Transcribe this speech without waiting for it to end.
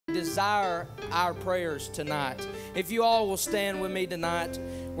desire our prayers tonight. If you all will stand with me tonight,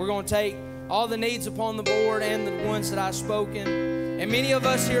 we're going to take all the needs upon the board and the ones that I've spoken. And many of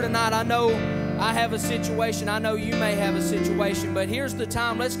us here tonight, I know I have a situation. I know you may have a situation. But here's the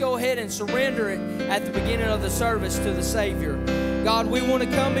time. Let's go ahead and surrender it at the beginning of the service to the Savior. God, we want to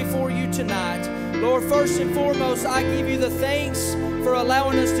come before you tonight. Lord, first and foremost, I give you the thanks for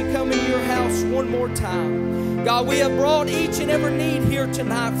allowing us to come in your house one more time. God, we have brought each and every need here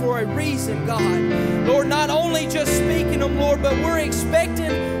tonight for a reason, God. Lord, not only just speaking them, Lord, but we're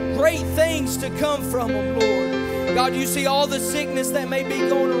expecting great things to come from them, Lord. God, you see all the sickness that may be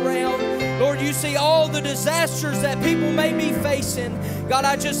going around. Lord, you see all the disasters that people may be facing. God,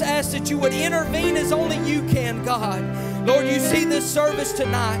 I just ask that you would intervene as only you can, God. Lord, you see this service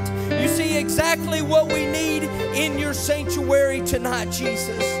tonight. You see exactly what we need in your sanctuary tonight,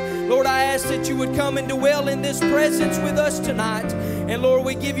 Jesus. Lord, I ask that you would come and dwell in this presence with us tonight. And Lord,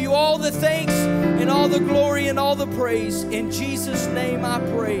 we give you all the thanks and all the glory and all the praise. In Jesus' name I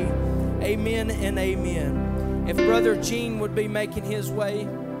pray. Amen and amen. If Brother Gene would be making his way.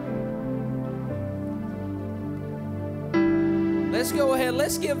 Let's go ahead.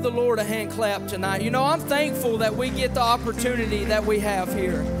 Let's give the Lord a hand clap tonight. You know, I'm thankful that we get the opportunity that we have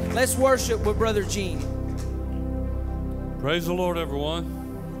here. Let's worship with Brother Gene. Praise the Lord, everyone.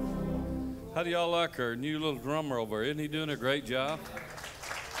 How do y'all like our new little drummer over here? Isn't he doing a great job?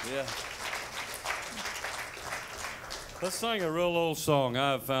 Yeah. Let's sing a real old song,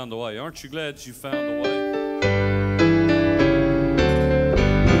 I Have Found a Way. Aren't you glad you found a way?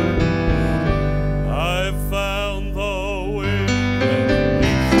 I've found the way.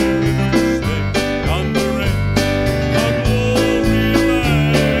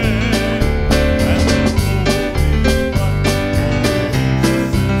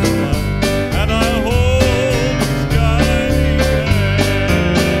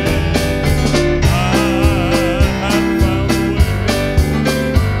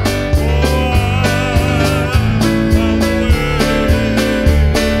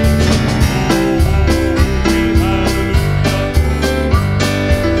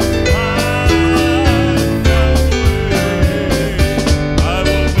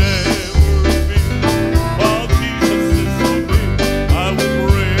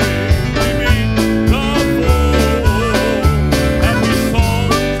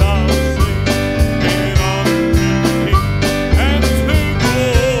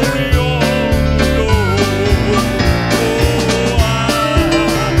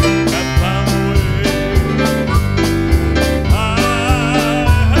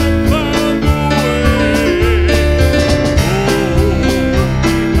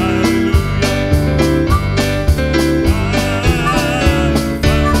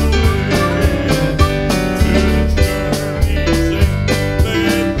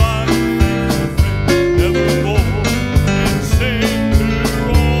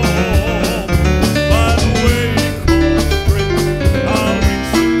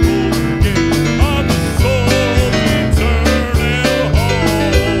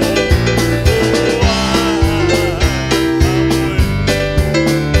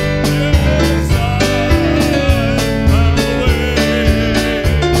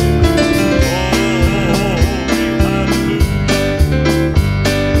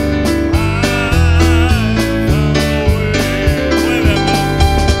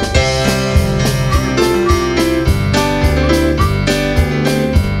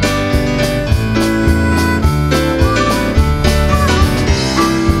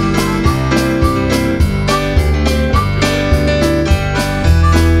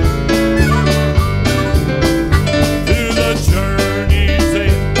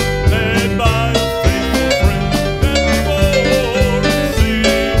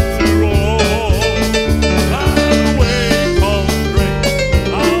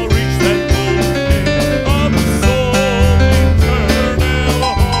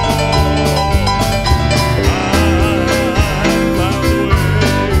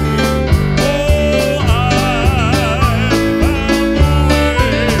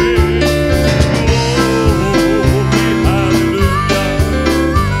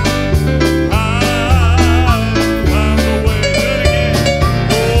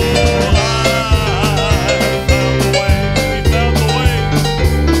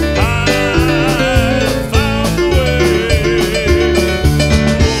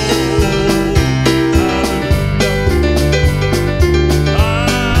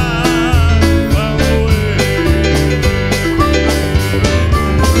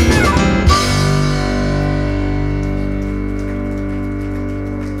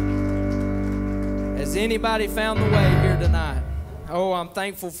 Anybody found the way here tonight? Oh, I'm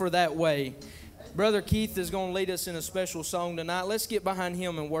thankful for that way. Brother Keith is going to lead us in a special song tonight. Let's get behind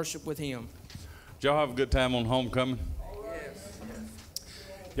him and worship with him. Did y'all have a good time on homecoming? Yes.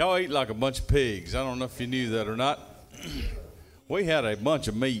 Y'all ate like a bunch of pigs. I don't know if you knew that or not. We had a bunch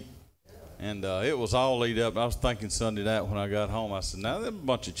of meat, and it was all eat up. I was thinking Sunday night when I got home, I said, now there's a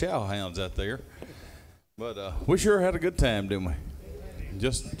bunch of chow hounds out there. But we sure had a good time, didn't we?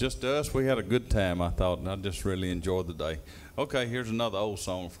 Just us, we had a good time, I thought, and I just really enjoyed the day. Okay, here's another old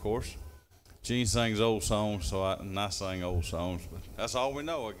song, of course. Gene sings old songs, so I sing old songs, but that's all we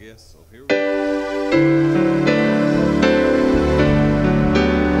know, I guess. So here we go.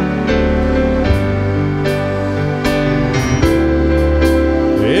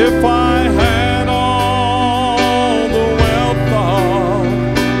 If I had all the wealth of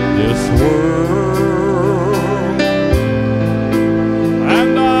this world,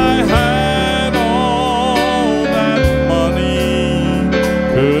 and I had all that money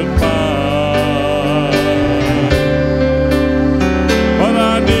could buy, but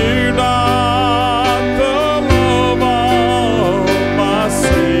I knew not the love of my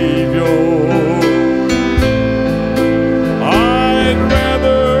Savior, I'd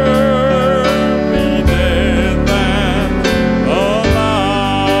rather be dead than alive.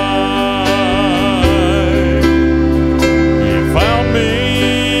 You found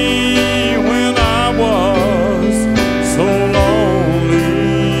me when I was so lonely.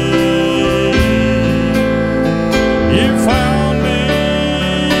 You found me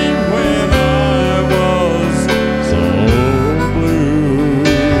when I was so blue.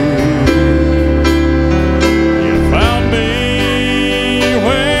 You found me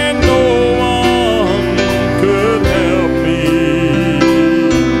when no one could help me,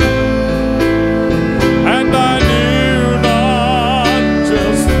 and I knew not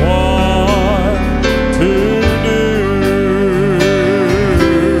just what to do.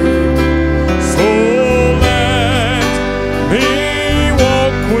 So let me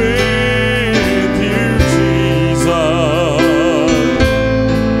walk with you, Jesus.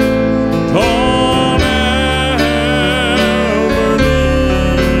 Don't ever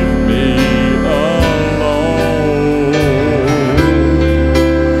leave me alone,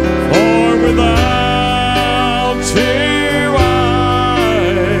 for without you I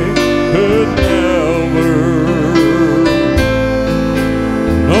could never,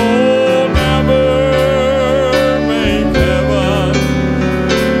 no, never make heaven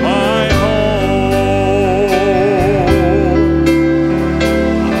my home.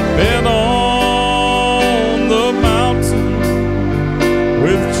 I've been on the mountain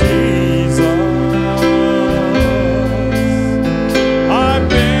with Jesus. I've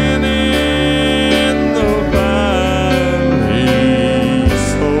been in the valley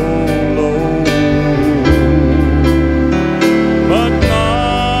so low, but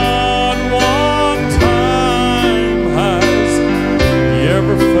not one time has He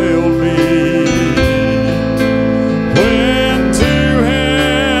ever failed me. When to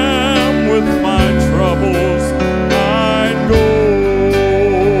Him with my troubles I'd go.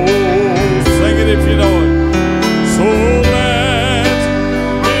 Sing it if you know it. So let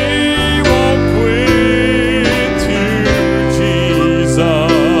me walk with you, Jesus.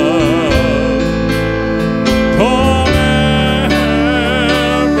 Don't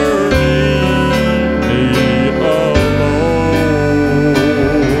ever leave me alone,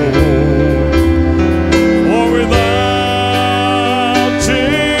 for without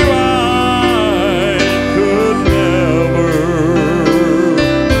you I could never,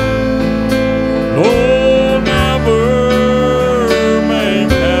 no, never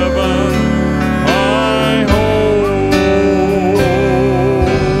make heaven my home.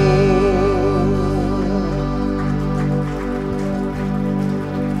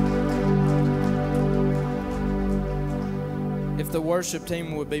 If the worship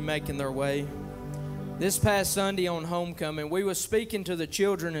team would be making their way. This past Sunday on homecoming, we was speaking to the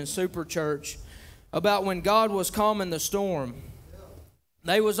children in Super Church about when God was calming the storm.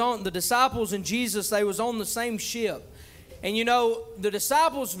 The disciples and Jesus, they was on the same ship. And you know, the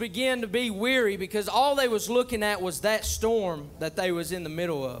disciples began to be weary because all they was looking at was that storm that they was in the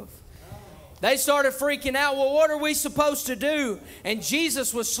middle of. They started freaking out, well, what are we supposed to do? And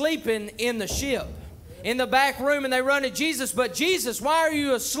Jesus was sleeping in the ship, in the back room, and they run to Jesus, but Jesus, why are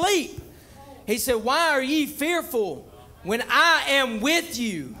you asleep? He said, why are ye fearful when I am with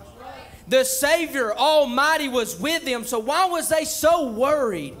you? The Savior Almighty was with them, so why was they so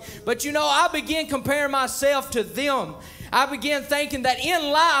worried? But you know, I began comparing myself to them. I began thinking that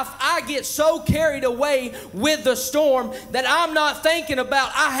in life I get so carried away with the storm that I'm not thinking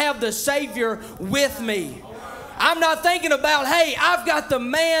about I have the Savior with me. I'm not thinking about, hey, I've got the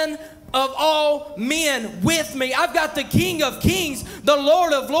man of all men with me. I've got the King of Kings, the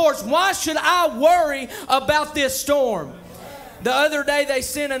Lord of Lords. Why should I worry about this storm? The other day they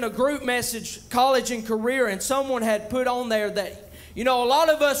sent in a group message, college and career, and someone had put on there that, you know, a lot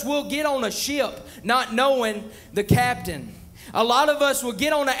of us will get on a ship not knowing the captain. A lot of us will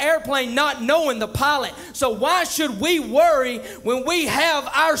get on an airplane not knowing the pilot. So why should we worry when we have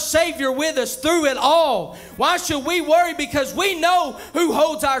our Savior with us through it all? Why should we worry? Because we know who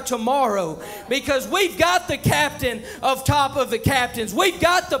holds our tomorrow. Because we've got the captain of top of the captains. We've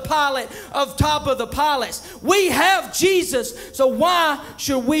got the pilot of top of the pilots. We have Jesus. So why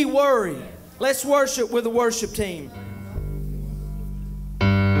should we worry? Let's worship with the worship team.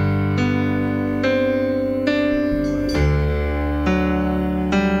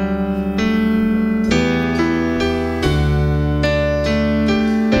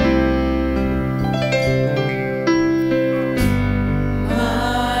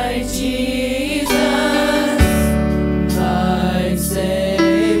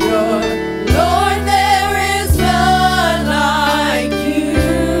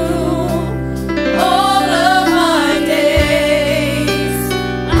 All of my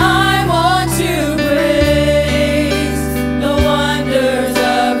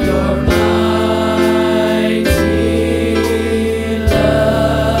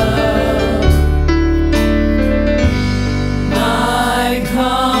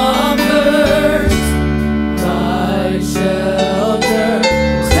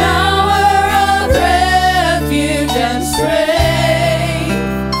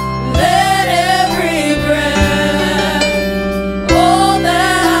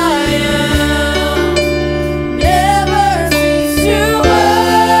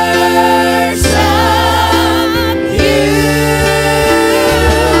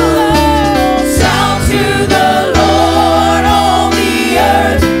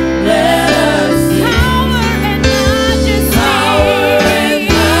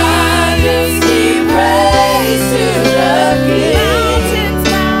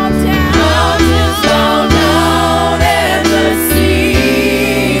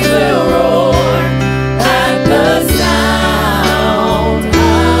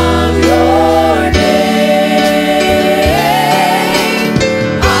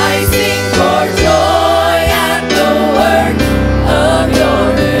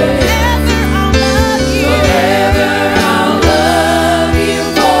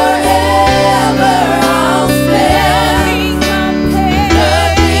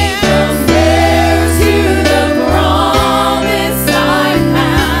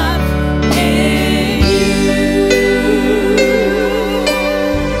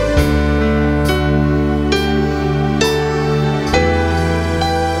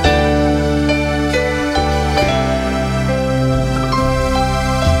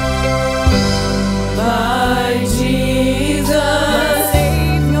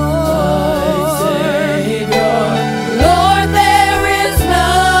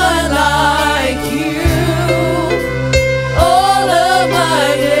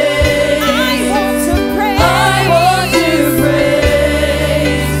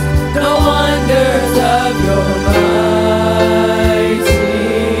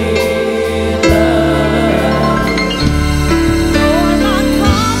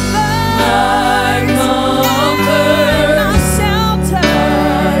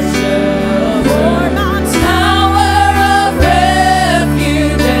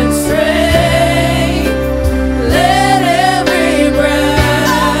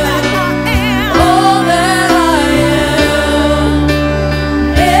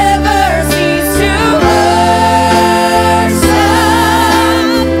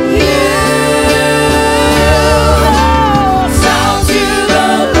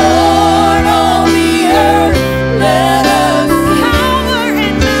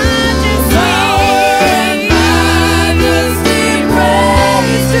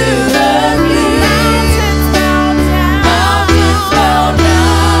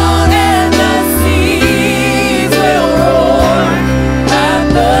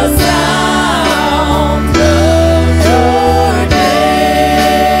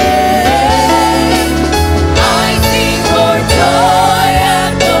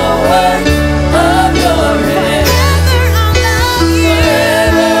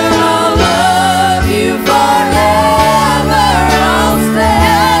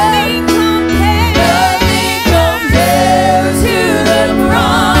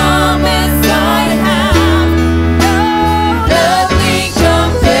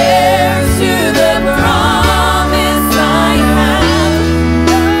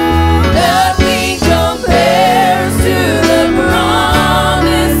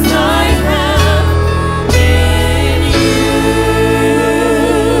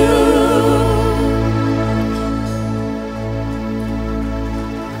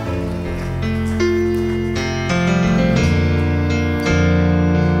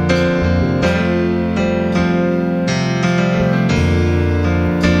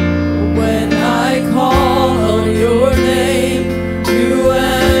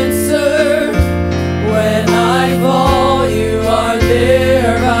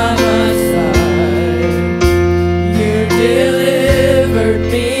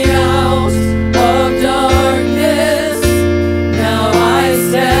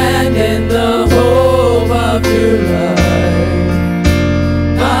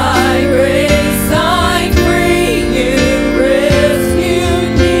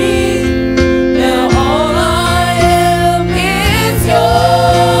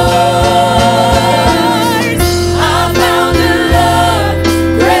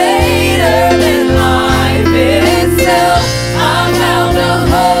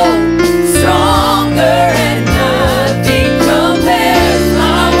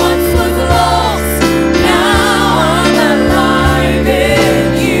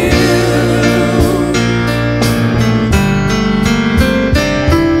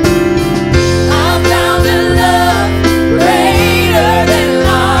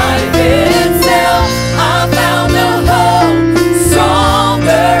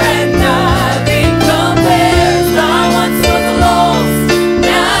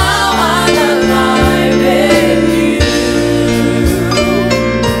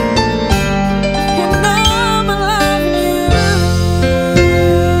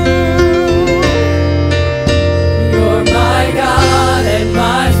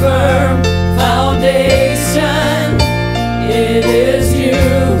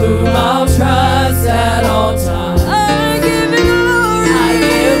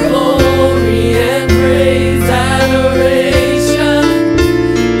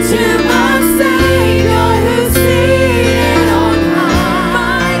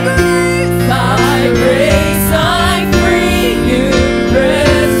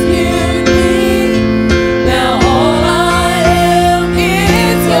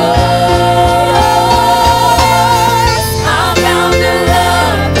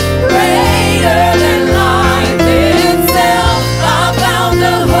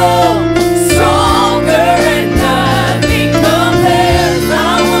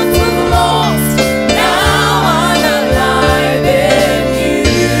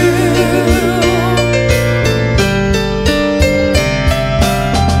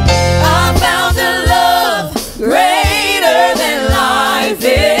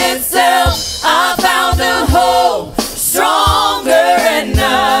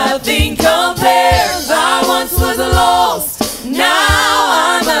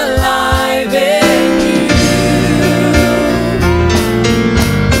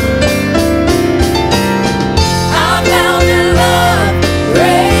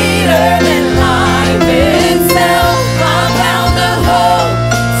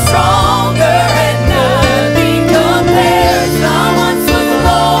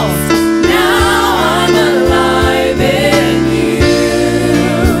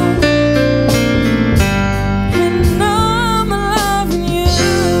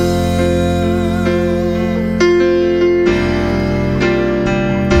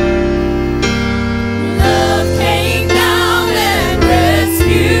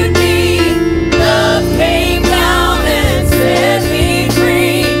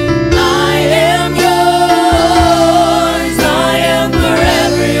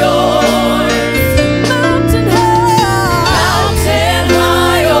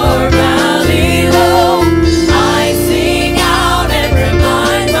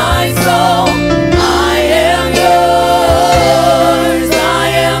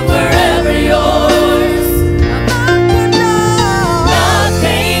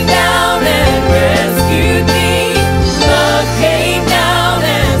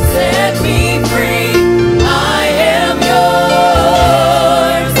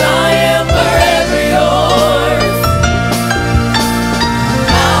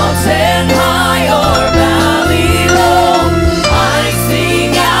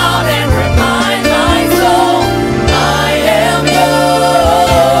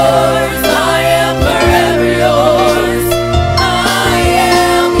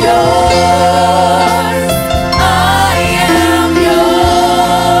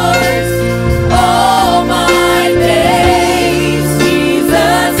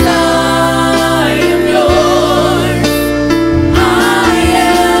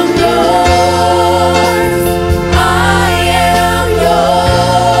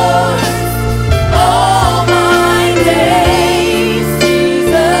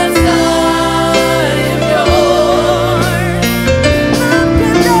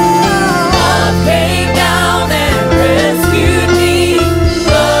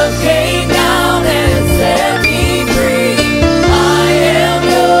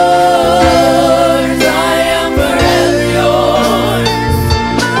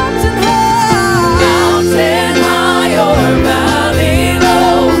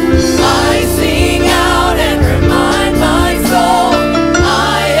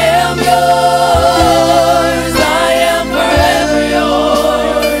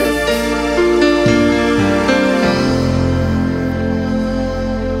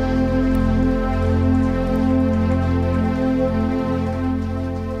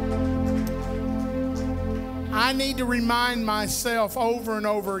need to remind myself over and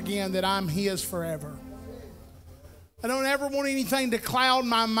over again that I'm His forever. I don't ever want anything to cloud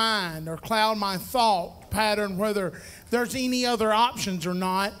my mind or cloud my thought pattern, whether there's any other options or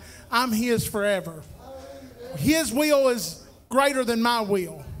not. I'm His forever. His will is greater than my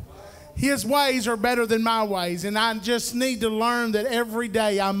will. His ways are better than my ways. And I just need to learn that every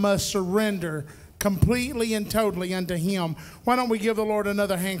day I must surrender completely and totally unto Him. Why don't we give the Lord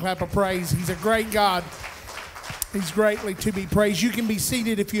another hand clap of praise? He's a great God. He's greatly to be praised. You can be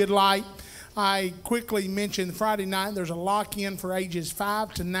seated if you'd like. I quickly mentioned Friday night there's a lock-in for ages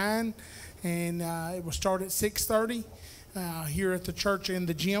 5 to 9, and it will start at 6:30 here at the church in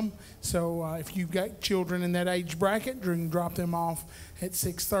the gym. So if you've got children in that age bracket, you can drop them off at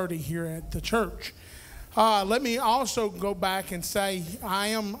 6:30 here at the church. Let me also go back and say I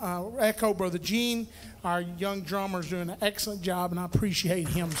am echo Brother Gene. Our young drummer is doing an excellent job, and I appreciate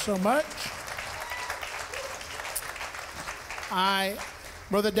him so much.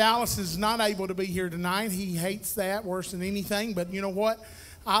 Brother Dallas is not able to be here tonight. He hates that worse than anything. But you know what?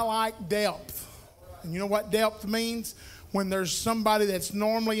 I like depth. And you know what depth means? When there's somebody that's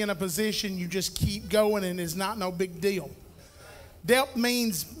normally in a position, you just keep going and it's not no big deal. Depth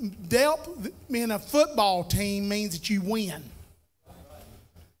in a football team means that you win.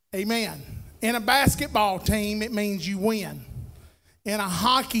 Amen. In a basketball team, it means you win. In a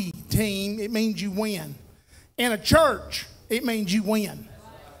hockey team, it means you win. In a church, it means you win.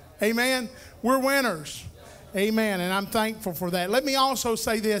 Amen. We're winners. Amen. And I'm thankful for that. Let me also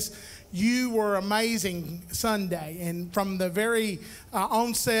say this. You were amazing Sunday. And from the very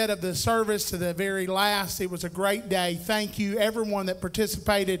onset of the service to the very last, it was a great day. Thank you. Everyone that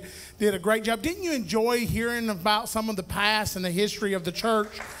participated did a great job. Didn't you enjoy hearing about some of the past and the history of the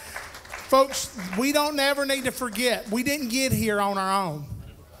church? Folks, we don't ever need to forget. We didn't get here on our own.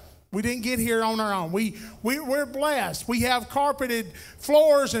 We didn't get here on our own. We're blessed. We have carpeted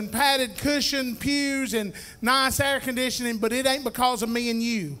floors and padded cushion pews and nice air conditioning, but it ain't because of me and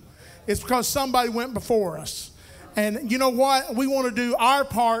you. It's because somebody went before us. And you know what? We want to do our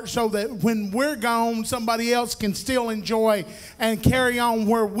part so that when we're gone, somebody else can still enjoy and carry on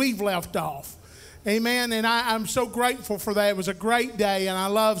where we've left off. Amen. And I'm so grateful for that. It was a great day, and I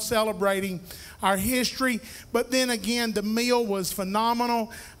love celebrating our history. But then again, the meal was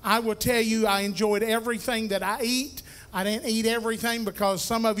phenomenal. I will tell you, I enjoyed everything that I eat. I didn't eat everything because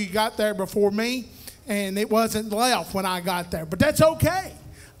some of you got there before me, and it wasn't left when I got there. But that's okay.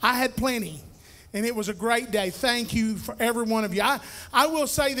 I had plenty, and it was a great day. Thank you for every one of you. I will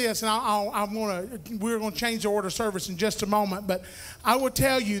say this, and we're going to change the order of service in just a moment, but I will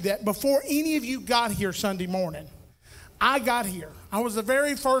tell you that before any of you got here Sunday morning, I got here. I was the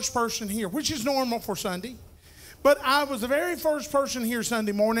very first person here, which is normal for Sunday, but I was the very first person here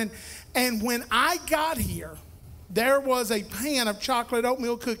Sunday morning, and when I got here, there was a pan of chocolate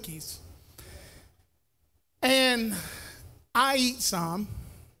oatmeal cookies, and I eat some.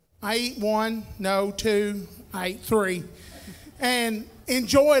 I ate one, no, two, I ate three, and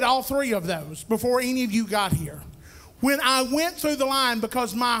enjoyed all three of those before any of you got here. When I went through the line,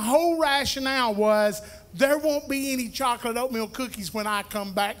 because my whole rationale was there won't be any chocolate oatmeal cookies when I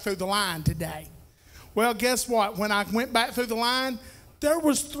come back through the line today. Well, guess what? When I went back through the line, there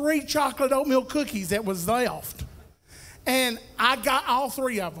was 3 chocolate oatmeal cookies that was left. And I got all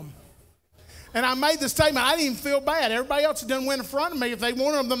 3 of them. And I made the statement, I didn't even feel bad. Everybody else had done went in front of me. If they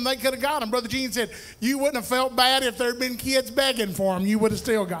wanted them, they could have got them. Brother Gene said, you wouldn't have felt bad if there had been kids begging for them. You would have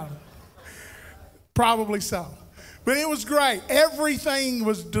still got them. Probably so. But it was great. Everything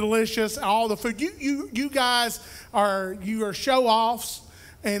was delicious, all the food. You guys are show-offs,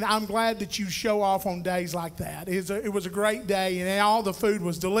 and I'm glad that you show off on days like that. It was a great day, and all the food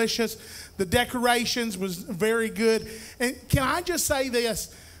was delicious. The decorations was very good. And can I just say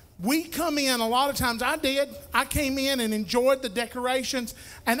this? We come in a lot of times. I came in and enjoyed the decorations,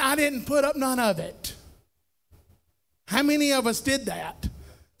 and I didn't put up none of it. How many of us did that?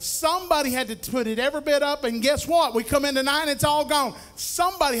 Somebody had to put it every bit up, and guess what? We come in tonight and it's all gone.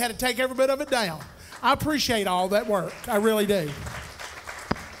 Somebody had to take every bit of it down. I appreciate all that work. I really do.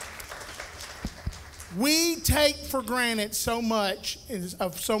 We take for granted so much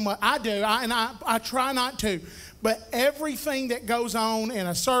of so much. I do, and I try not to. But everything that goes on in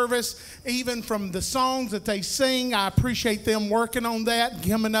a service, even from the songs that they sing, I appreciate them working on that,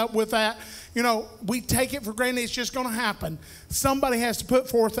 coming up with that. You know, we take it for granted it's just going to happen. Somebody has to put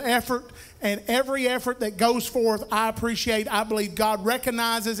forth the effort, and every effort that goes forth, I appreciate. I believe God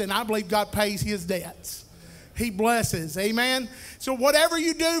recognizes, and I believe God pays His debts. He blesses. Amen? So whatever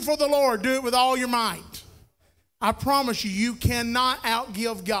you do for the Lord, do it with all your might. I promise you, you cannot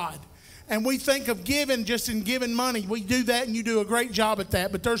outgive God. And we think of giving just in giving money. We do that, and you do a great job at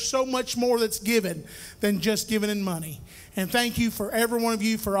that. But there's so much more that's given than just giving in money. And thank you for every one of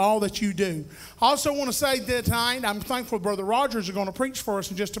you for all that you do. I also want to say that tonight, I'm thankful Brother Rogers is going to preach for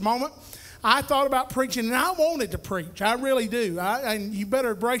us in just a moment. I thought about preaching, and I wanted to preach. I really do. And you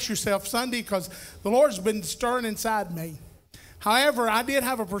better brace yourself Sunday, because the Lord's been stirring inside me. However, I did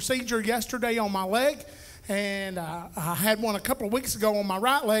have a procedure yesterday on my leg. And I had one a couple of weeks ago on my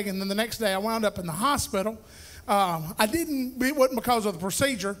right leg, and then the next day I wound up in the hospital. It wasn't because of the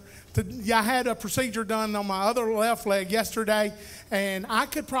procedure. I had a procedure done on my other left leg yesterday, and I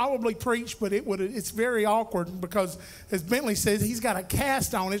could probably preach, but it's very awkward because, as Bentley says, he's got a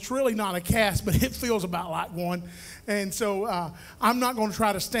cast on. It's really not a cast, but it feels about like one. And so I'm not going to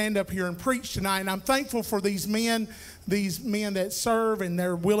try to stand up here and preach tonight. And I'm thankful for these men that serve, and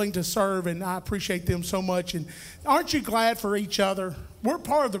they're willing to serve, and I appreciate them so much. And aren't you glad for each other? We're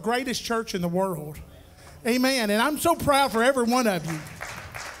part of the greatest church in the world. Amen. And I'm so proud for every one of you.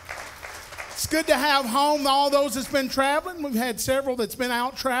 It's good to have home all those that's been traveling. We've had several that's been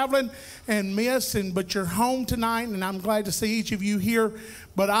out traveling and missed, but you're home tonight, and I'm glad to see each of you here.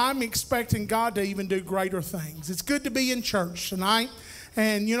 But I'm expecting God to even do greater things. It's good to be in church tonight.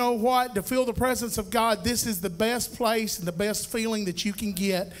 And you know what? To feel the presence of God, this is the best place and the best feeling that you can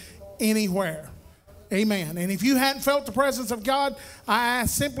get anywhere. Amen. And if you hadn't felt the presence of God, I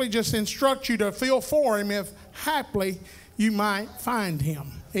simply just instruct you to feel for Him if haply you might find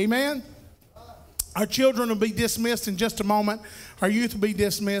Him. Amen. Our children will be dismissed in just a moment. Our youth will be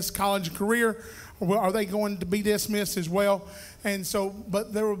dismissed. College and career, are they going to be dismissed as well? And so,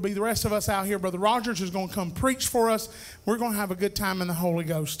 but there will be the rest of us out here. Brother Rogers is going to come preach for us. We're going to have a good time in the Holy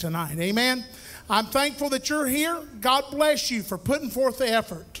Ghost tonight. Amen. I'm thankful that you're here. God bless you for putting forth the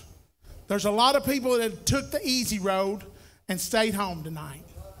effort. There's a lot of people that took the easy road and stayed home tonight.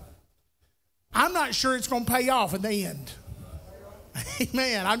 I'm not sure it's going to pay off in the end.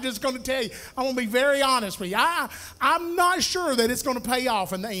 Amen. I'm just going to tell you, I'm going to be very honest with you. I'm not sure that it's going to pay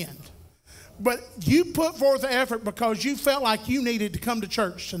off in the end. But you put forth the effort because you felt like you needed to come to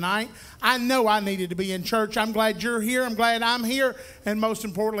church tonight. I know I needed to be in church. I'm glad you're here. I'm glad I'm here. And most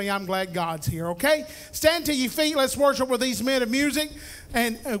importantly, I'm glad God's here, okay? Stand to your feet. Let's worship with these men of music.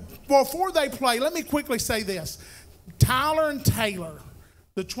 And before they play, let me quickly say this. Tyler and Taylor,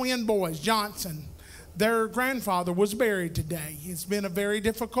 the twin boys, Johnson, their grandfather was buried today. It's been a very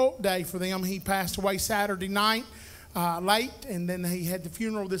difficult day for them. He passed away Saturday night late, and then he had the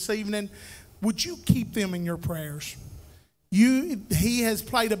funeral this evening. Would you keep them in your prayers? He has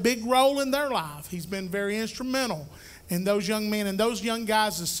played a big role in their life. He's been very instrumental. And those young men and those young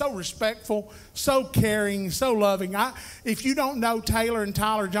guys are so respectful, so caring, so loving. If you don't know Taylor and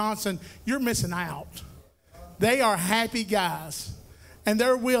Tyler Johnson, you're missing out. They are happy guys, and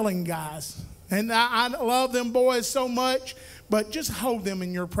they're willing guys. And I love them boys so much, but just hold them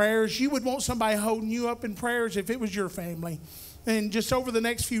in your prayers. You would want somebody holding you up in prayers if it was your family. And just over the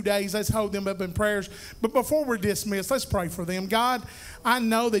next few days, let's hold them up in prayers. But before we're dismissed, let's pray for them. God, I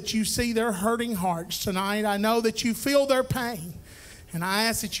know that you see their hurting hearts tonight. I know that you feel their pain. And I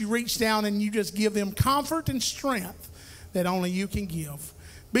ask that you reach down and you just give them comfort and strength that only you can give.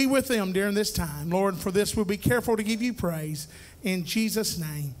 Be with them during this time. Lord, for this we'll be careful to give you praise. In Jesus'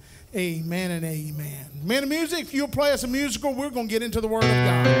 name, amen and amen. Men of music, if you'll play us a musical, we're going to get into the Word of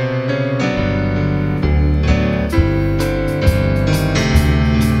God.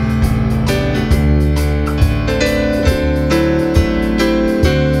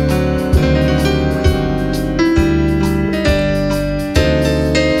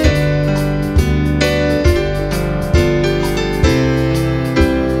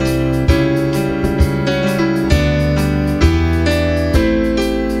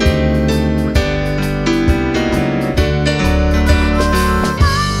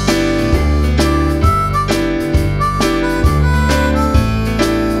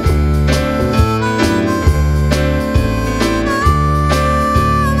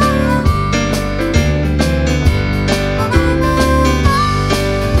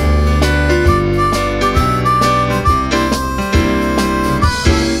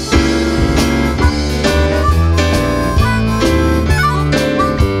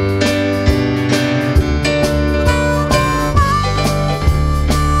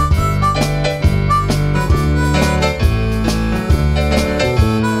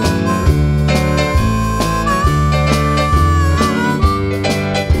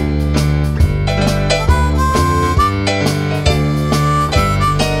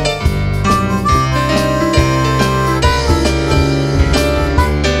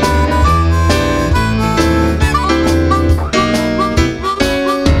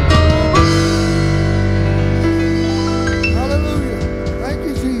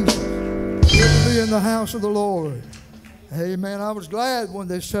 house of the Lord. Amen. I was glad when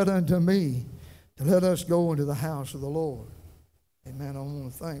they said unto me to let us go into the house of the Lord. Amen. I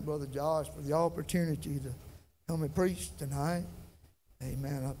want to thank Brother Josh for the opportunity to come and preach tonight.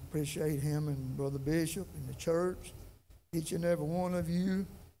 Amen. I appreciate him and Brother Bishop and the church, each and every one of you.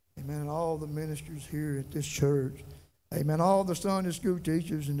 Amen. All the ministers here at this church. Amen. All the Sunday school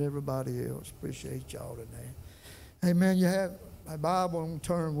teachers and everybody else. Appreciate y'all today. Amen. You have my Bible, and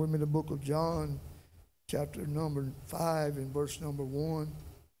turn with me to the book of John, chapter number 5 and verse number 1.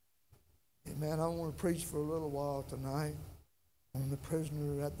 Amen. I want to preach for a little while tonight on the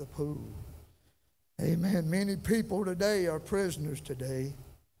prisoner at the pool. Amen. Many people today are prisoners today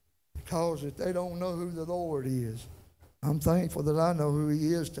because if they don't know who the Lord is. I'm thankful that I know who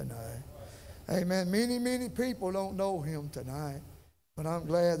He is tonight. Amen. Many people don't know Him tonight, but I'm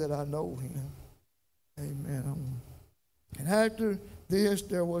glad that I know Him. Amen. And after this,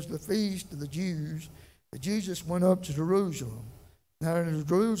 there was the feast of the Jews, that Jesus went up to Jerusalem. Now in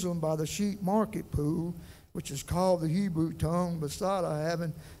Jerusalem by the sheep market pool, which is called the Hebrew tongue, Bethsaida,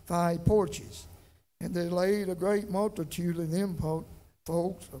 having 5 porches. And they laid a great multitude of them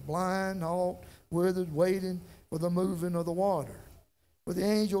folks, blind, halt, withered, waiting for the moving of the water. For the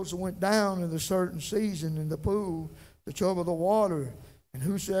angels went down in a certain season in the pool to trouble the water. And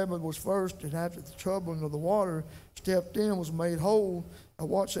whosoever was first, and after the troubling of the water, stepped in, was made whole of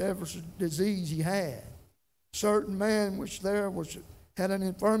whatsoever disease he had. Certain man which there was had an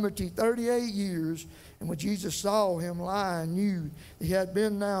infirmity 38 years, and when Jesus saw him lie, and knew he had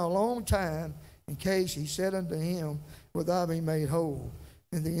been now a long time in case, he said unto him, Wilt thou be made whole?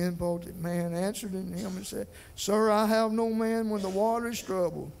 And the impotent man answered unto him and said, Sir, I have no man when the water is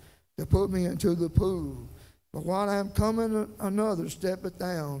troubled to put me into the pool. But while I am coming, another steppeth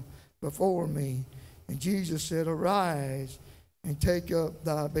down before me. And Jesus said, Arise and take up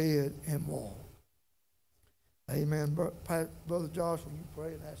thy bed and walk. Amen. Brother Josh, will you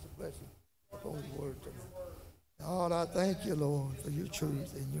pray and ask the blessing upon His word tonight? God, I thank you, Lord, for your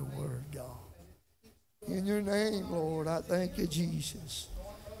truth in your word, God. In your name, Lord, I thank you, Jesus.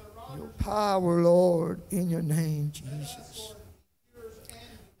 Your power, Lord, in your name, Jesus.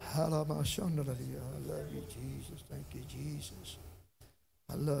 I love you, Jesus. Thank you, Jesus.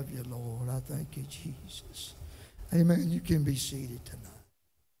 I love you, Lord. I thank you, Jesus. Amen. You can be seated tonight.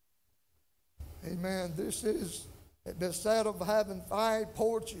 Amen. This is instead of having 5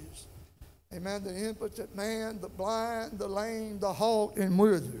 porches. Amen. The impotent man, the blind, the lame, the halt, and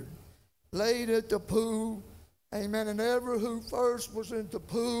withered, laid at the pool. Amen. And every who first was in the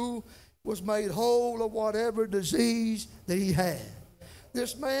pool was made whole of whatever disease that he had.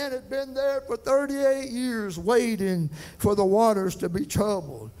 This man had been there for 38 years waiting for the waters to be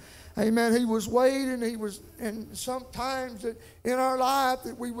troubled. Amen. He was waiting. And sometimes in our life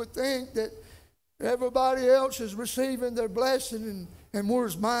that we would think that everybody else is receiving their blessing and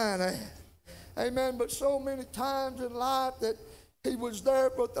where's mine at? Amen. But so many times in life that he was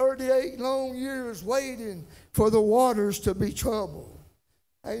there for 38 long years waiting for the waters to be troubled.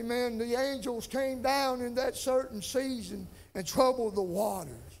 Amen. The angels came down in that certain season and troubled the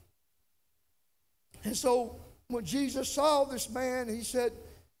waters. And so when Jesus saw this man, he said,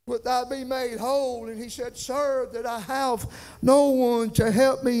 Wilt thou be made whole? And he said, Sir, that I have no one to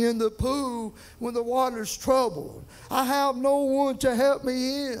help me in the pool when the water's troubled. I have no one to help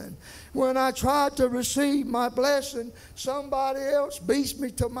me in. When I try to receive my blessing, somebody else beats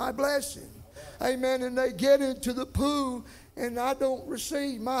me to my blessing. Amen. And they get into the pool and I don't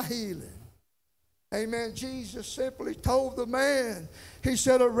receive my healing. Amen. Jesus simply told the man, he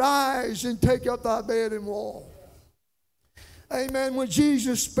said, Arise and take up thy bed and walk. Amen. When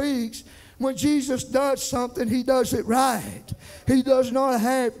Jesus speaks, when Jesus does something, he does it right. He does not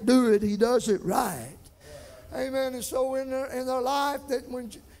half do it. He does it right. Amen. And so in their life, that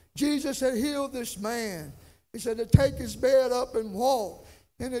when Jesus had healed this man, he said to take his bed up and walk.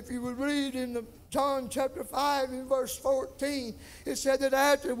 And if you would read in John chapter 5 and verse 14, it said that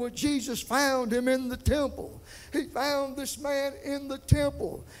afterward Jesus found him in the temple. He found this man in the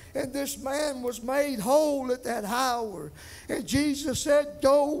temple. And this man was made whole at that hour. And Jesus said,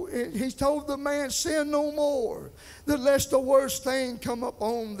 Go, and he told the man, sin no more, that lest the worst thing come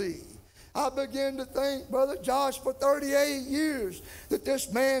upon thee. I began to think, Brother Josh, for 38 years that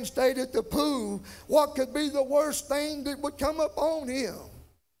this man stayed at the pool, what could be the worst thing that would come upon him?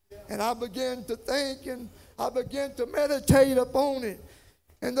 And I began to think and I began to meditate upon it.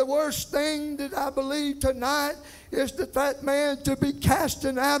 And the worst thing that I believe tonight is that man to be cast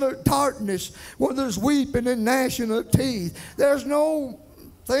in outer darkness where there's weeping and gnashing of teeth. There's no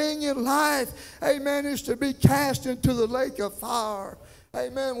thing in life, amen, is to be cast into the lake of fire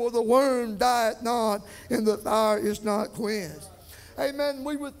Amen. Well, the worm dieth not, and the fire is not quenched. Amen.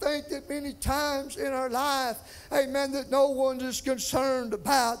 We would think that many times in our life, amen, that no one is concerned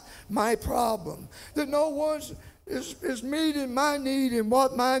about my problem, that no one is meeting my need and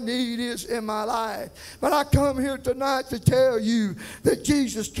what my need is in my life. But I come here tonight to tell you that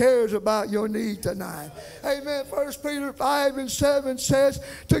Jesus cares about your need tonight. Amen. 1 Peter 5:7 says,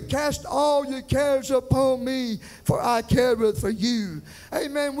 to cast all your cares upon me, for I careth for you.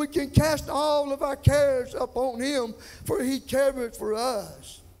 Amen. We can cast all of our cares upon him, for he careth for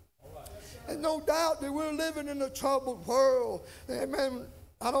us. And no doubt that we're living in a troubled world. Amen.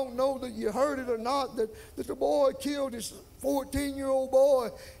 I don't know that you heard it or not, that the boy killed his 14-year-old boy,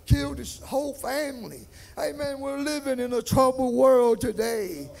 killed his whole family. Amen. We're living in a troubled world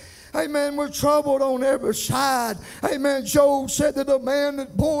today. Amen. We're troubled on every side. Amen. Job said that a man that's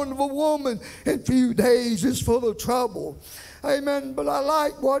born of a woman in few days is full of trouble. Amen. But I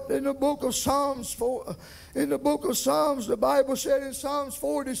like what in the book of Psalms, the Bible said in Psalms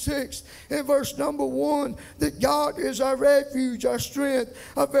 46, in verse number 1, that God is our refuge, our strength,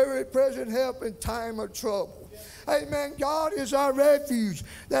 a very present help in time of trouble. Amen. God is our refuge.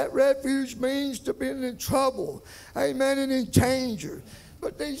 That refuge means to be in trouble. Amen. And in danger.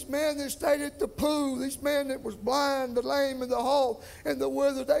 But these men that stayed at the pool, these men that was blind, the lame, and the halt, and the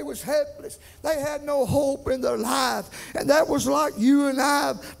withered, they was helpless. They had no hope in their life. And that was like you and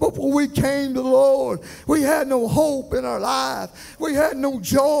I before we came to the Lord. We had no hope in our life. We had no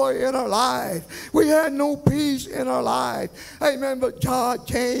joy in our life. We had no peace in our life. Amen. But God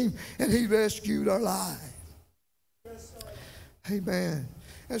came and he rescued our life. Amen.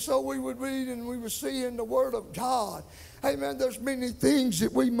 And so we would read and we would see in the Word of God. Amen. There's many things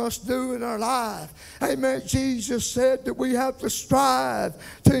that we must do in our life. Amen. Jesus said that we have to strive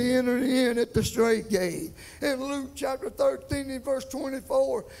to enter in at the straight gate. In Luke chapter 13 and verse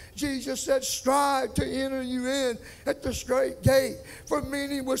 24, Jesus said, strive to enter you in at the straight gate. For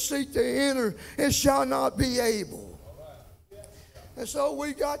many will seek to enter and shall not be able. And so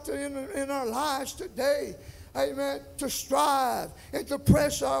we got to enter in our lives today. Amen. To strive and to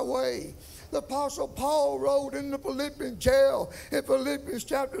press our way. The Apostle Paul wrote in the Philippian jail in Philippians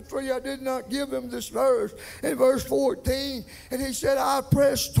chapter 3. I did not give him this verse. In verse 14, and he said, I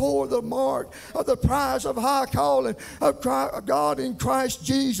press toward the mark of the prize of high calling of God in Christ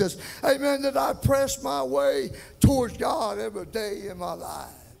Jesus. Amen. That I press my way towards God every day in my life.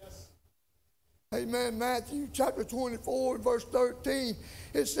 Amen. Matthew chapter 24 and verse 13.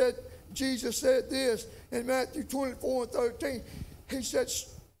 It said, Jesus said this in Matthew 24 and 13. He said,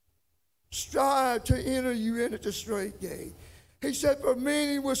 strive to enter you in at the straight gate. He said, for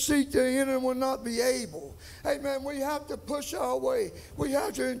many will seek to enter and will not be able. Amen. We have to push our way. We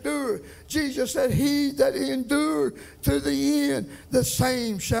have to endure. Jesus said, he that endure to the end, the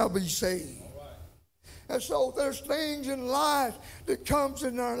same shall be saved. And so there's things in life that comes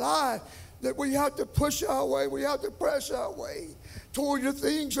in our life that we have to push our way. We have to press our way toward the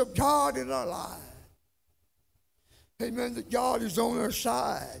things of God in our life. Amen. That God is on our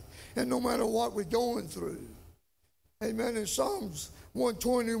side. And no matter what we're going through. Amen. In Psalms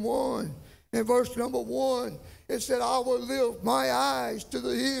 121, in verse number 1, it said, I will lift my eyes to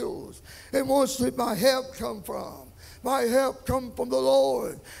the hills. And whence did my help come from? My help come from the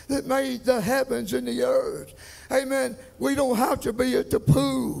Lord that made the heavens and the earth. Amen. We don't have to be at the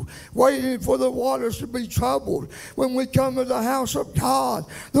pool waiting for the waters to be troubled. When we come to the house of God,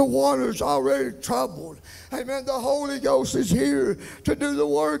 the water's already troubled. Amen. The Holy Ghost is here to do the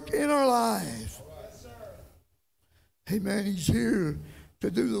work in our lives. Amen. He's here to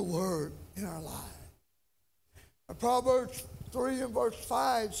do the work in our lives. Proverbs 3 and verse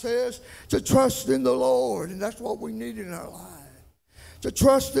 5 says to trust in the Lord. And that's what we need in our lives. To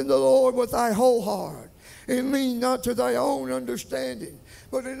trust in the Lord with thy whole heart. And lean not to thy own understanding,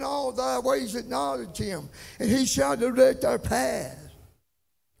 but in all thy ways acknowledge him, and he shall direct our path.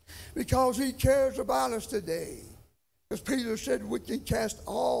 Because he cares about us today. As Peter said, we can cast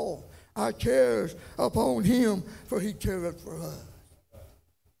all our cares upon him, for he careth for us.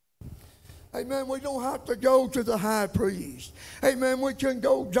 Amen. We don't have to go to the high priest. Amen. We can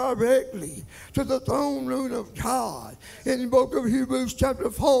go directly to the throne room of God. In the book of Hebrews chapter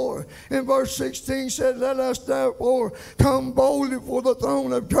 4 and verse 16 said, let us therefore come boldly before the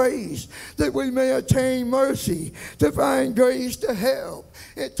throne of grace, that we may attain mercy, to find grace to help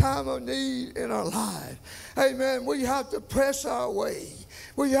in time of need in our life. Amen. We have to press our way.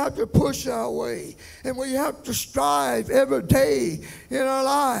 We have to push our way, and we have to strive every day in our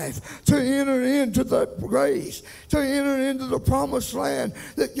life to enter into the grace, to enter into the promised land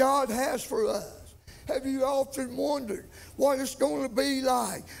that God has for us. Have you often wondered what it's going to be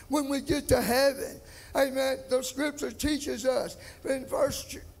like when we get to heaven? Amen. The scripture teaches us in 1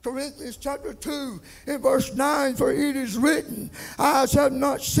 Corinthians chapter 2 in verse 9, for it is written, eyes have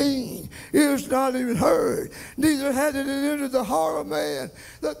not seen, ears not even heard, neither had it entered the heart of man,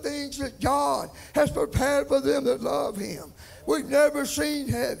 the things that God has prepared for them that love him. We've never seen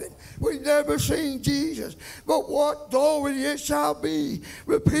heaven. We've never seen Jesus. But what glory it shall be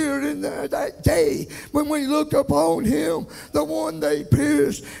appeared in that day when we look upon him, the one they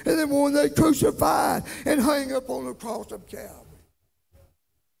pierced and the one they crucified and hung up on the cross of Calvary.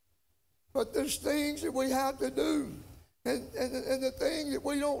 But there's things that we have to do. And the thing that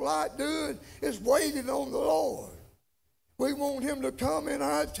we don't like doing is waiting on the Lord. We want him to come in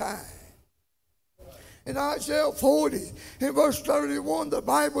our time. In Isaiah 40, in verse 31, the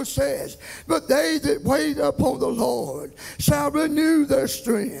Bible says, but they that wait upon the Lord shall renew their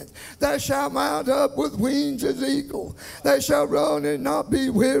strength. They shall mount up with wings as eagles. They shall run and not be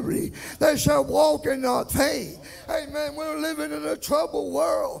weary. They shall walk and not faint. Amen. We're living in a troubled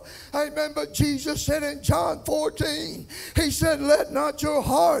world. Amen. But Jesus said in John 14, he said, let not your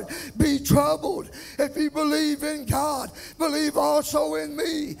heart be troubled. If you believe in God, believe also in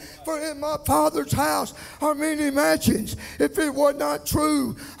me. For in my Father's house are many mansions. If it were not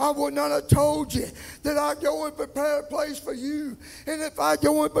true, I would not have told you that I go and prepare a place for you. And if I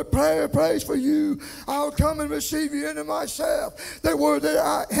go and prepare a place for you, I'll come and receive you into myself. That word that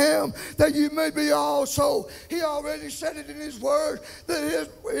I am, that you may be also. He already said it in his word, that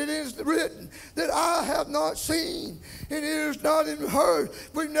it is written, that I have not seen, and ears not even heard.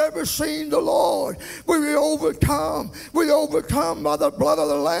 We've never seen the Lord. We overcome. We overcome by the blood of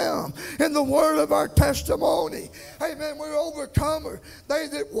the Lamb and the word of our testimony. Amen. We're overcomers. They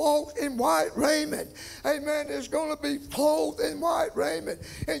that walk in white raiment, amen, is going to be clothed in white raiment.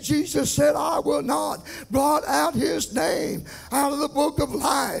 And Jesus said, I will not blot out his name out of the book of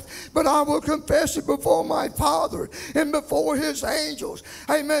life, but I will confess it before my Father and before his angels.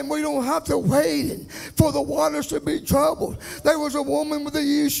 Amen. We don't have to wait for the waters to be troubled. There was a woman with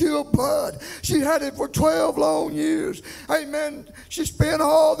the issue of blood. She had it for 12 long years. Amen. She spent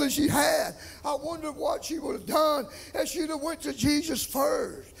all that she had. I wonder what she would have done if she'd have went to Jesus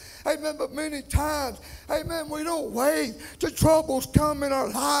first. Amen. But many times, amen, we don't wait till troubles come in our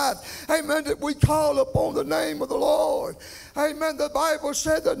life. Amen. That we call upon the name of the Lord. Amen. The Bible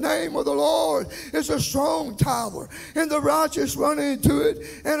said the name of the Lord is a strong tower, and the righteous run into it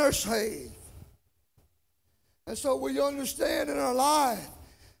and are saved. And so we understand in our life,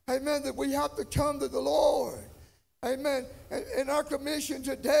 amen, that we have to come to the Lord. Amen. And our commission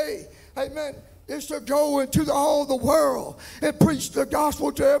today, amen, is to go into all the world and preach the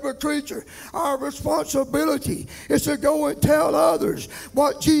gospel to every creature. Our responsibility is to go and tell others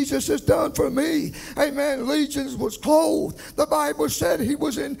what Jesus has done for me. Amen. Legions was clothed. The Bible said he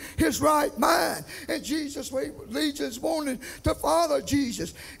was in his right mind. And Legions wanted to follow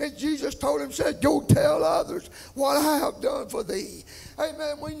Jesus. And Jesus told him, said, go tell others what I have done for thee.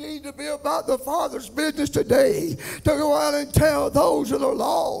 Amen. We need to be about the Father's business today, to go out and tell those that are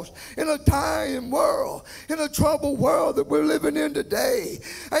lost in a dying world, in a troubled world that we're living in today.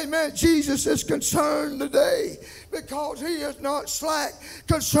 Amen. Jesus is concerned today because he is not slack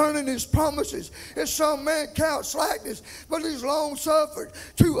concerning his promises. As some man count slackness, but he's long suffered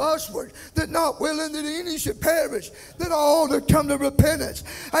to usward, that not willing that any should perish, that all that come to repentance.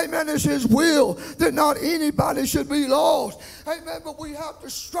 Amen. It's his will that not anybody should be lost. Amen. But we have to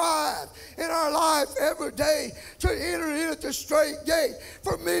strive in our life every day to enter in at the straight gate.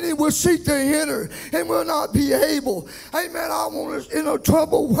 For many will seek to enter and will not be able. Amen. I want us in a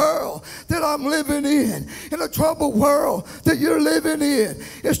troubled world that I'm living in a troubled world that you're living in,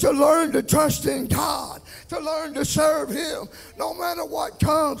 is to learn to trust in God, to learn to serve him no matter what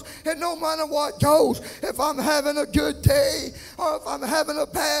comes and no matter what goes. If I'm having a good day or if I'm having a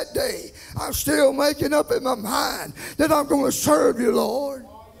bad day, I'm still making up in my mind that I'm going to serve you, Lord.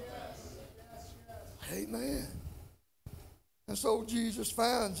 Amen. And so Jesus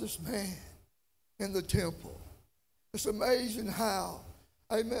finds this man in the temple. It's amazing how,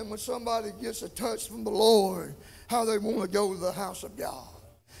 amen, when somebody gets a touch from the Lord, how they want to go to the house of God.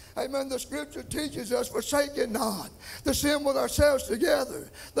 Amen. The scripture teaches us, forsaking not to assemble ourselves together.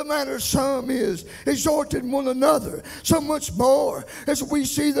 The manner of some is exhorting one another. So much more as we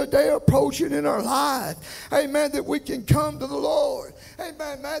see the day approaching in our life. Amen. That we can come to the Lord.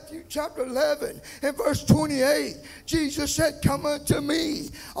 Amen. Matthew chapter 11 and verse 28. Jesus said, come unto me,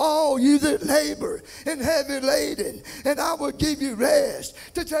 all you that labor and heavy laden, and I will give you rest.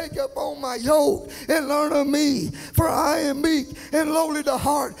 To take up on my yoke and learn of me. For I am meek and lowly to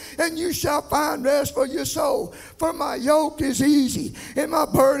heart, and you shall find rest for your soul. For my yoke is easy and my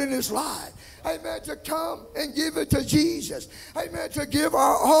burden is light. Amen. To come and give it to Jesus. Amen. To give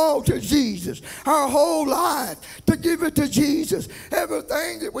our all to Jesus. Our whole life to give it to Jesus.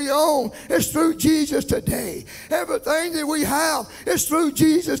 Everything that we own is through Jesus today. Everything that we have is through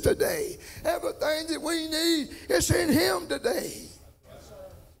Jesus today. Everything that we need is in Him today.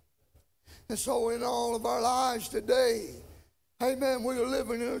 And so in all of our lives today, amen, we are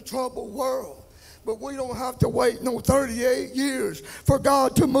living in a troubled world. But we don't have to wait no 38 years for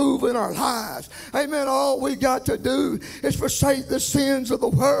God to move in our lives. Amen. All we got to do is forsake the sins of the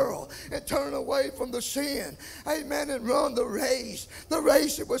world and turn away from the sin. Amen. And run the race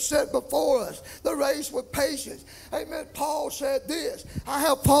that was set before us, the race with patience. Amen. Paul said this, I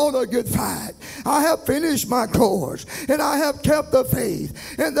have fought a good fight. I have finished my course, and I have kept the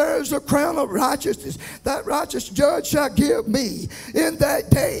faith. And there is a crown of righteousness that righteous judge shall give me in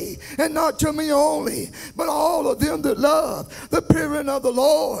that day, and not to me only, but all of them that love the appearing of the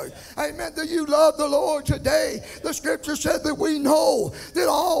Lord. Amen. Do you love the Lord today? The scripture said that we know that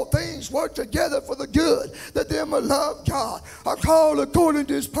all things work together for the good, that them that love God are called according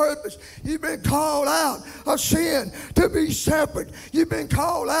to His purpose. You've been called out of sin to be separate. You've been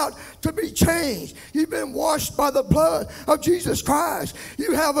called out to be changed. You've been washed by the blood of Jesus Christ.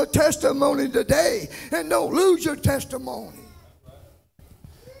 You have a testimony today, and don't lose your testimony.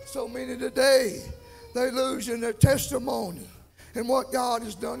 So many today, they losing their testimony and what God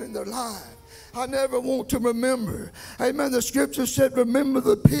has done in their life. I never want to remember. Amen. The scripture said, remember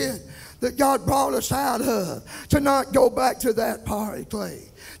the pit that God brought us out of, to not go back to that party clay,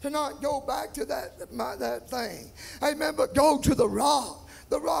 to not go back to that thing. Amen. But go to the rock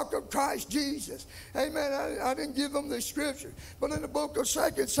of Christ Jesus. Amen. I didn't give them the scripture, but in the book of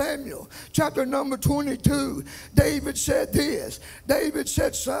 2 Samuel, chapter number 22, David said this. David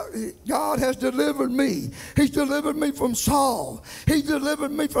said, God has delivered me. He's delivered me from Saul. He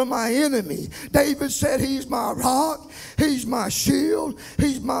delivered me from my enemy. David said, He's my rock. He's my shield.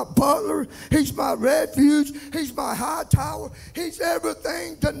 He's my butler. He's my refuge. He's my high tower. He's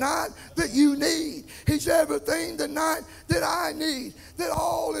everything tonight that you need. He's everything tonight that I need. That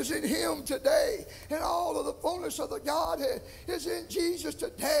all is in Him today, and all of the fullness of the Godhead is in Jesus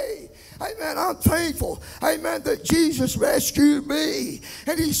today. Amen. I'm thankful, amen, that Jesus rescued me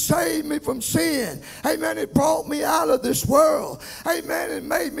and He saved me from sin. Amen. It brought me out of this world. Amen. It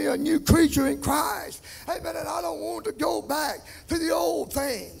made me a new creature in Christ. Amen. And I don't want to go back to the old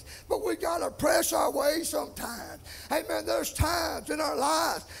things, but we got to press our way sometimes. Amen. There's times in our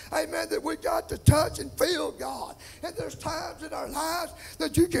lives, amen, that we got to touch and feel God. And there's times in our lives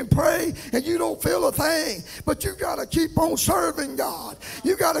that you can pray and you don't feel a thing, but you got to keep on serving God.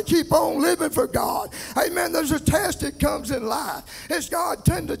 You got to keep on living for God. Amen. There's a test that comes in life. As God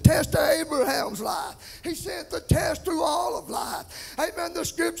tended to test Abraham's life, He sent the test through all of life. Amen. The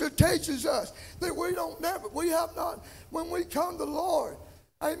scripture teaches us that we have not, when we come to the Lord,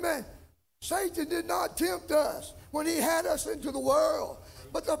 amen, Satan did not tempt us when he had us into the world.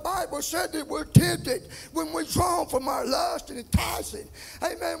 But the Bible said that we're tempted when we're drawn from our lust and enticing.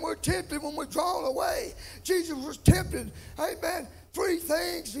 Amen. We're tempted when we're drawn away. Jesus was tempted. Amen. 3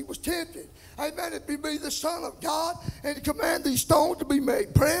 things He was tempted. Amen. If you be the Son of God and command these stones to be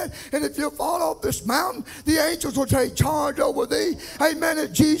made bread, and if you fall off this mountain, the angels will take charge over thee. Amen.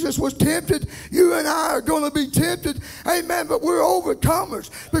 If Jesus was tempted, you and I are going to be tempted. Amen. But we're overcomers,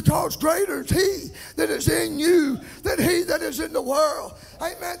 because greater is He that is in you than he that is in the world.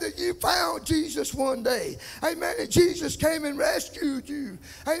 Amen. That you found Jesus one day. Amen. And Jesus came and rescued you.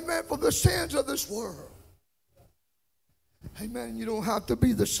 Amen. From the sins of this world. Amen. You don't have to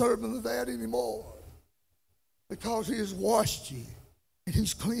be the servant of that anymore, because He has washed you and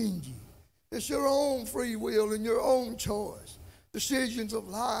He's cleaned you. It's your own free will and your own choice. Decisions of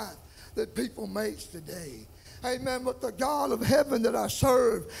life that people make today. Amen. But the God of heaven that I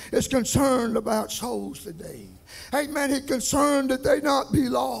serve is concerned about souls today. Amen. He's concerned that they not be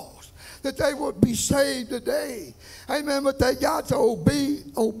lost, that they would be saved today. Amen. But they got to be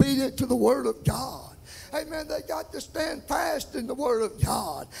obedient to the Word of God. Amen. They got to stand fast in the Word of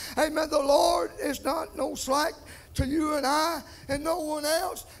God. Amen. The Lord is not no slack to you and I and no one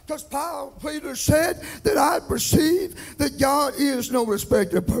else, because Peter said that I perceive that God is no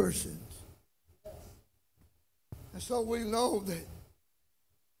respecter of persons. And so we know that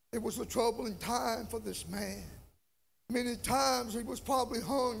it was a troubling time for this man. Many times he was probably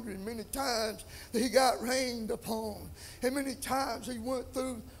hungry. Many times he got rained upon. And many times he went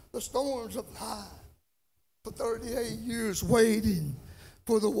through the storms of life. For 38 years waiting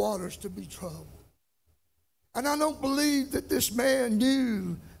for the waters to be troubled. And I don't believe that this man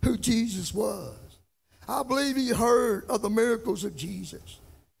knew who Jesus was. I believe he heard of the miracles of Jesus.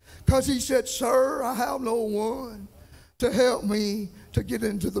 Because he said, "Sir, I have no one to help me to get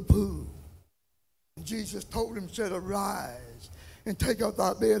into the pool." And Jesus told him, said, "Arise and take up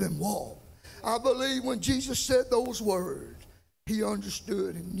thy bed and walk." I believe when Jesus said those words, he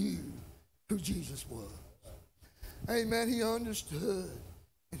understood and knew who Jesus was. Amen. He understood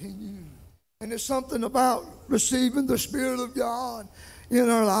and he knew. And there's something about receiving the Spirit of God in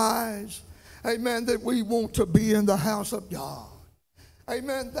our lives. Amen. That we want to be in the house of God.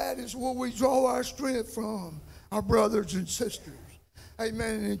 Amen. That is where we draw our strength from, our brothers and sisters.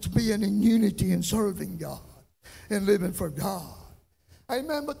 Amen. And to be in unity and serving God and living for God.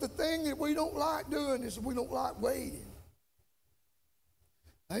 Amen. But the thing that we don't like doing is we don't like waiting.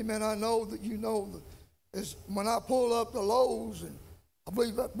 Amen. I know that you know that is when I pull up the Lowe's, and I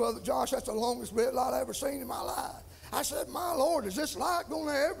believe that Brother Josh, that's the longest red light I ever seen in my life. I said, "My Lord, is this light going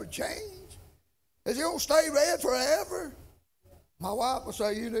to ever change? Is it going to stay red forever?" My wife will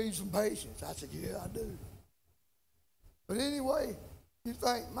say, "You need some patience." I said, "Yeah, I do." But anyway, you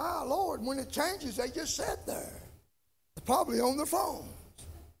think, my Lord, when it changes, they just sit there. They're probably on their phones.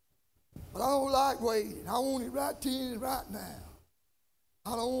 But I don't like waiting. I want it right then and right now.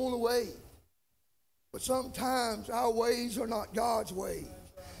 I don't want to wait. But sometimes our ways are not God's ways.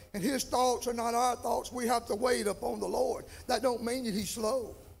 And his thoughts are not our thoughts. We have to wait upon the Lord. That don't mean that he's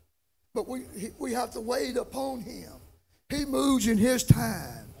slow. But we have to wait upon him. He moves in his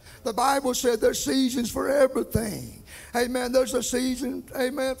time. The Bible said there's seasons for everything. Amen. There's a season,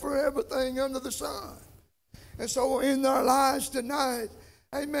 amen, for everything under the sun. And so in our lives tonight,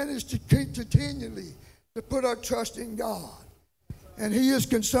 amen, is to continually to put our trust in God. And he is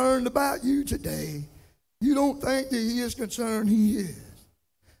concerned about you today. You don't think that he is concerned, he is.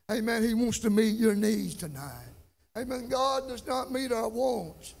 Amen. He wants to meet your needs tonight. Amen. God does not meet our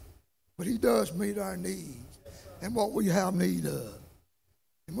wants, but he does meet our needs and what we have need of.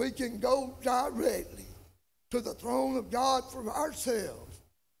 And we can go directly to the throne of God for ourselves,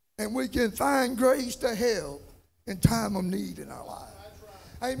 and we can find grace to help in time of need in our life.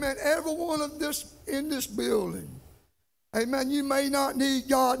 Amen. Every one of this in this building, amen, you may not need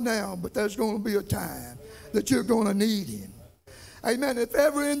God now, but there's going to be a time that you're going to need him. Amen. If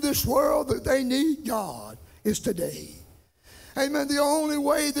ever in this world that they need God, is today. Amen. The only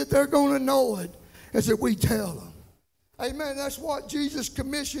way that they're going to know it is that we tell them. Amen. That's what Jesus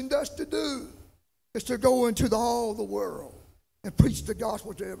commissioned us to do, is to go into all the world and preach the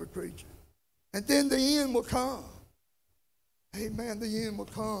gospel to every creature. And then the end will come. Amen. The end will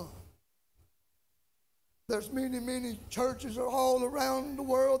come. There's many, many churches all around the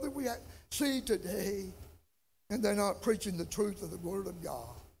world that we see today, and they're not preaching the truth of the Word of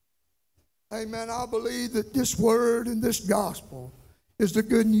God. Amen. I believe that this Word and this gospel is the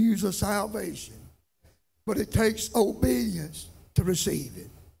good news of salvation. But it takes obedience to receive it.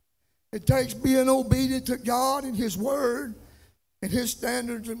 It takes being obedient to God and his Word and his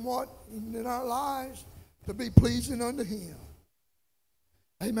standards and what in our lives to be pleasing unto him.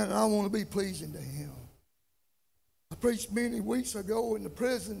 Amen. And I want to be pleasing to him. I preached many weeks ago in the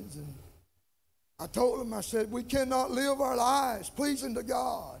prisons, and I told them, I said, we cannot live our lives pleasing to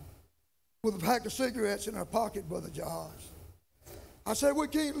God with a pack of cigarettes in our pocket, Brother Josh. I said, we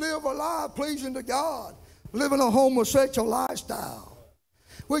can't live our life pleasing to God living a homosexual lifestyle.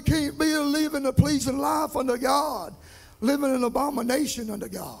 We can't be living a pleasing life unto God, living an abomination unto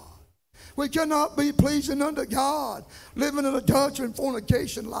God. We cannot be pleasing unto God, living in adultery and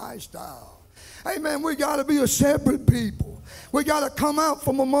fornication lifestyle. Amen. We got to be a separate people. We got to come out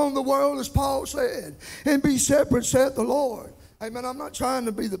from among the world, as Paul said, and be separate, said the Lord. Amen. I'm not trying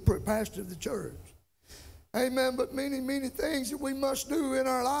to be the pastor of the church. Amen. But many, many things that we must do in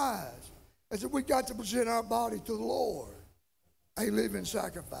our lives is that we got to present our body to the Lord, a living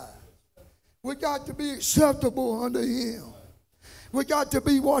sacrifice. We got to be acceptable unto him. We got to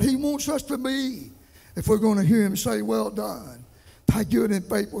be what he wants us to be if we're going to hear him say, well done, thy good and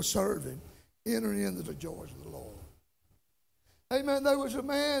faithful servant, enter into the joys of the Lord. Amen. There was a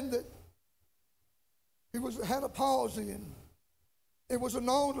man that had a palsy, and it was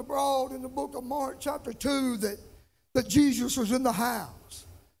known abroad in the book of Mark chapter 2 that Jesus was in the house.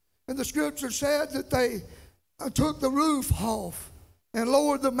 And the scripture said that they took the roof off and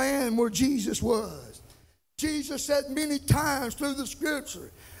lowered the man where Jesus was. Jesus said many times through the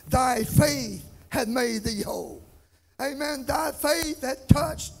scripture, thy faith had made thee whole. Amen. Thy faith had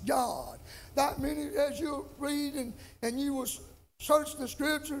touched God. That many, as you read and you will search the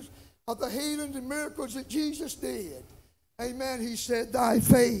scriptures of the healings and miracles that Jesus did. Amen. He said, thy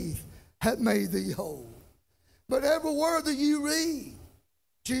faith had made thee whole. But every word that you read,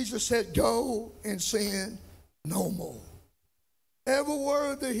 Jesus said, go and sin no more. Every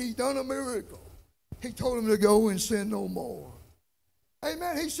word that he done a miracle, he told him to go and sin no more.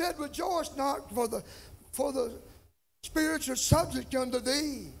 Amen. He said, rejoice not for the spirits are subject unto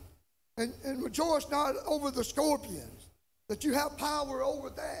thee. And rejoice not over the scorpions, that you have power over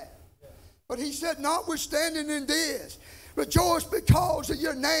that. But he said, notwithstanding in this, rejoice because of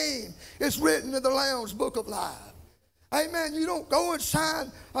your name is written in the Lamb's book of life. Amen. You don't go and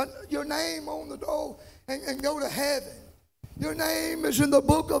sign your name on the door and go to heaven. Your name is in the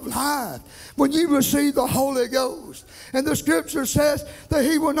book of life when you receive the Holy Ghost. And the scripture says that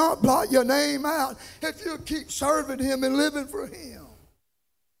he will not blot your name out if you keep serving him and living for him.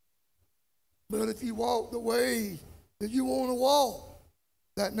 But if you walk the way that you want to walk,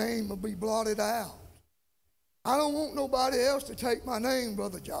 that name will be blotted out. I don't want nobody else to take my name,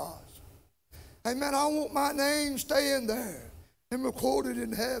 Brother Josh. Amen. I want my name staying there and recorded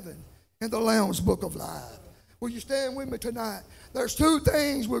in heaven in the Lamb's book of life. Will you stand with me tonight? There's two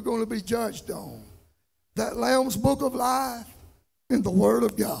things we're going to be judged on. That Lamb's book of life and the Word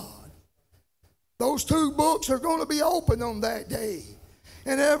of God. Those two books are going to be open on that day.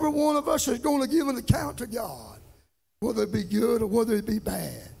 And every one of us is going to give an account to God, whether it be good or whether it be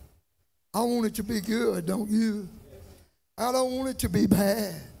bad. I want it to be good, don't you? I don't want it to be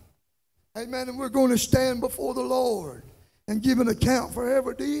bad. Amen. And we're going to stand before the Lord and give an account for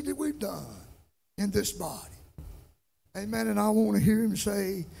every deed that we've done in this body. Amen. And I want to hear him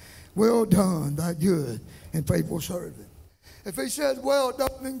say, well done, thy good and faithful servant. If he says, well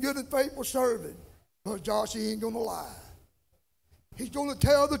done and good and faithful servant, because Josh, he ain't going to lie. He's going to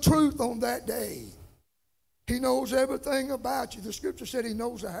tell the truth on that day. He knows everything about you. The scripture said he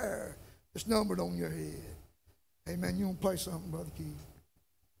knows the hair that's numbered on your head. Amen. You want to play something, Brother Keith?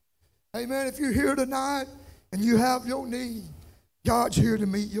 Amen. If you're here tonight and you have your need, God's here to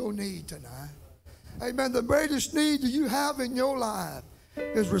meet your need tonight. Amen. The greatest need that you have in your life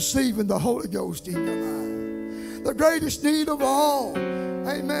is receiving the Holy Ghost in your life. The greatest need of all,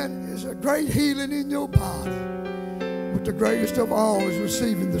 amen, is a great healing in your body. But the greatest of all is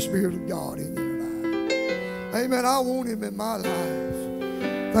receiving the Spirit of God in your life. Amen. I want him in my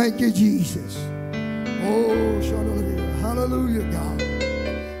life. Thank you, Jesus. Oh, hallelujah, God.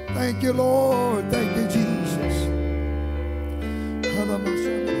 Thank you, Lord. Thank you, Jesus.